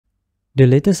The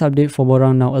latest update for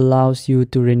Borang now allows you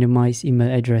to randomize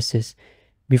email addresses.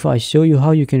 Before I show you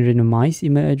how you can randomize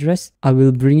email address, I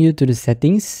will bring you to the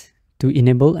settings to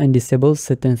enable and disable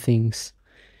certain things.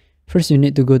 First, you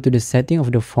need to go to the setting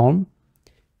of the form,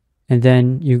 and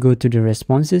then you go to the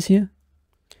responses here,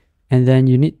 and then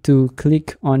you need to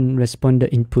click on responder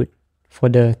input for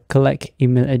the collect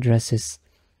email addresses.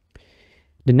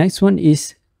 The next one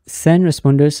is send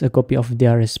responders a copy of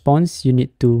their response. You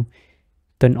need to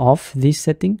turn off this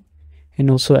setting. And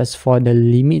also, as for the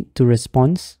limit to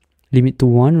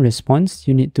one response,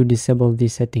 you need to disable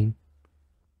this setting.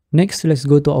 Next, let's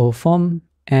go to our form,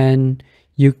 and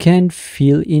you can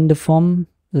fill in the form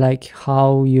like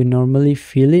how you normally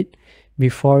fill it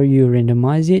before you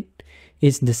randomize it.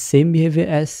 It's the same behavior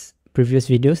as previous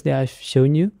videos that I've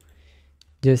shown you.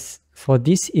 Just for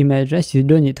this email address, you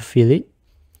don't need to fill it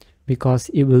because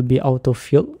it will be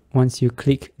auto-filled once you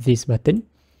click this button.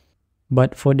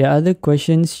 But for the other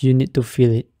questions, you need to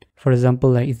fill it. For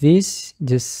example, like this,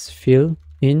 just fill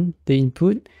in the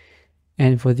input.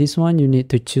 And for this one, you need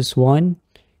to choose one.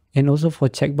 And also for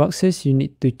checkboxes, you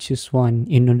need to choose one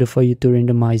in order for you to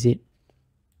randomize it.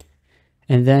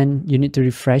 And then you need to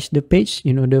refresh the page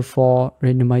in order for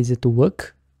randomizer to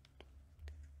work.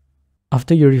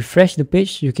 After you refresh the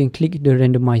page, you can click the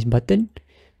randomize button.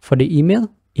 For the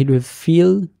email, it will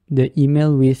fill the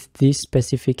email with this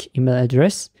specific email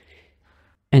address.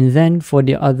 And then for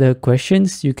the other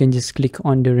questions, you can just click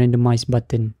on the randomize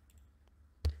button.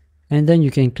 And then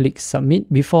you can click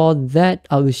submit. Before that,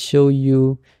 I will show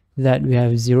you that we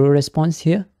have 0 response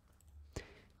here.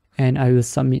 And I will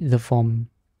submit the form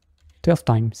 12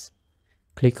 times.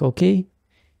 Click OK.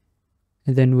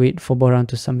 And then wait for Borang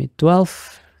to submit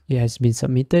 12. It has been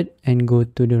submitted, and go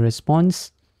to the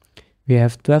response. We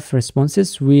have 12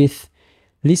 responses with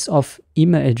list of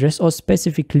email address or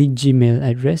specifically Gmail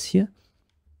address here,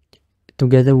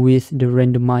 together with the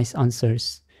randomized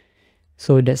answers.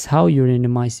 So that's how you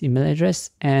randomize email address.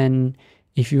 And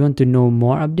if you want to know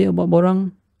more update about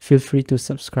Borang, feel free to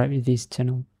subscribe to this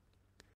channel.